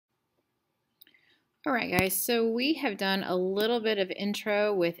All right, guys, so we have done a little bit of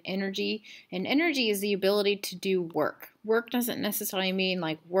intro with energy, and energy is the ability to do work. Work doesn't necessarily mean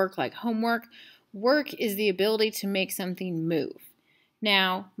like work like homework. Work is the ability to make something move.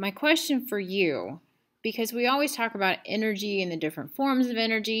 Now, my question for you, because we always talk about energy and the different forms of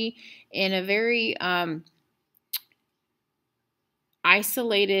energy in a very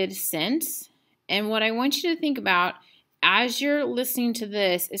isolated sense, and what I want you to think about as you're listening to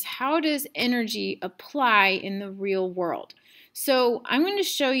this is how does energy apply in the real world? So I'm going to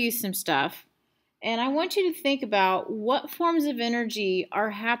show you some stuff, and I want you to think about what forms of energy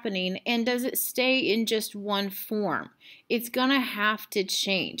are happening, and does it stay in just one form? It's going to have to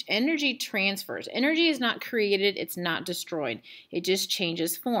change. Energy transfers. Energy is not created, it's not destroyed. It just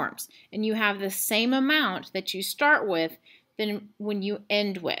changes forms. And you have the same amount that you start with than when you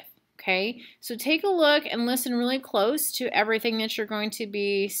end with. Okay, so take a look and listen really close to everything that you're going to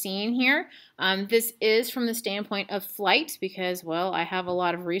be seeing here. This is from the standpoint of flight because, well, I have a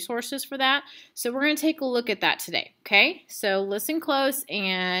lot of resources for that. So we're going to take a look at that today. Okay, so listen close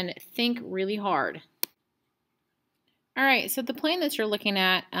and think really hard. All right, so the plane that you're looking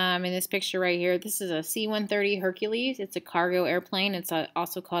at in this picture right here, this is a C130 Hercules. It's a cargo airplane. It's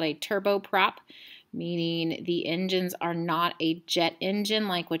also called a turboprop, meaning the engines are not a jet engine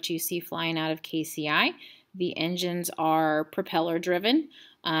like what you see flying out of KCI. The engines are propeller driven.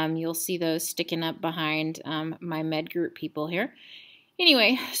 You'll see those sticking up behind my med group people here.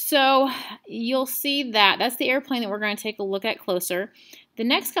 Anyway, so you'll see that. That's the airplane that we're going to take a look at closer. The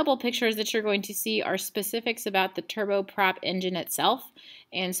next couple pictures that you're going to see are specifics about the turboprop engine itself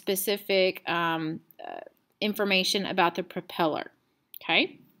and specific information about the propeller.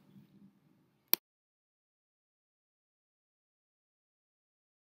 Okay?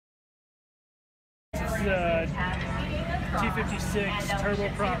 This is a T56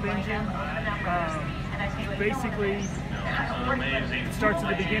 turboprop engine. Basically, it starts at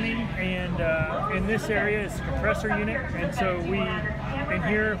the beginning, and in this area is a compressor unit, and so in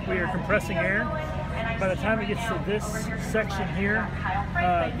here we are compressing air. By the time it gets to this section here,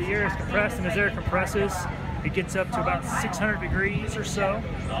 the air is compressed, and as air compresses, it gets up to about 600 degrees or so,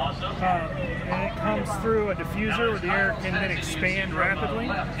 and it comes through a diffuser where the air can then expand rapidly.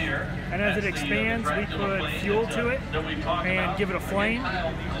 And as it expands, we put fuel to it and give it a flame.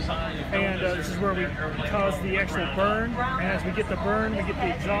 And this is where we cause the actual burn. And as we get the burn, we get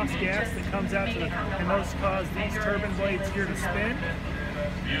the exhaust gas that comes out and those cause these turbine blades here to spin.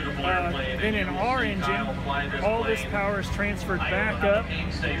 Then in our engine, all this power is transferred back up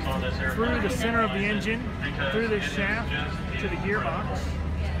through the center of the engine, through this shaft to the gearbox.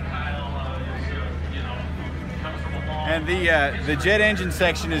 And the jet engine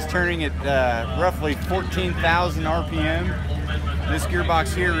section is turning at roughly 14,000 RPM. This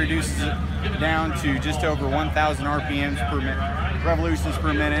gearbox here reduces it down to just over 1,000 RPMs per minute, revolutions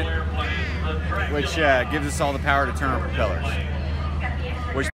per minute, which gives us all the power to turn our propellers.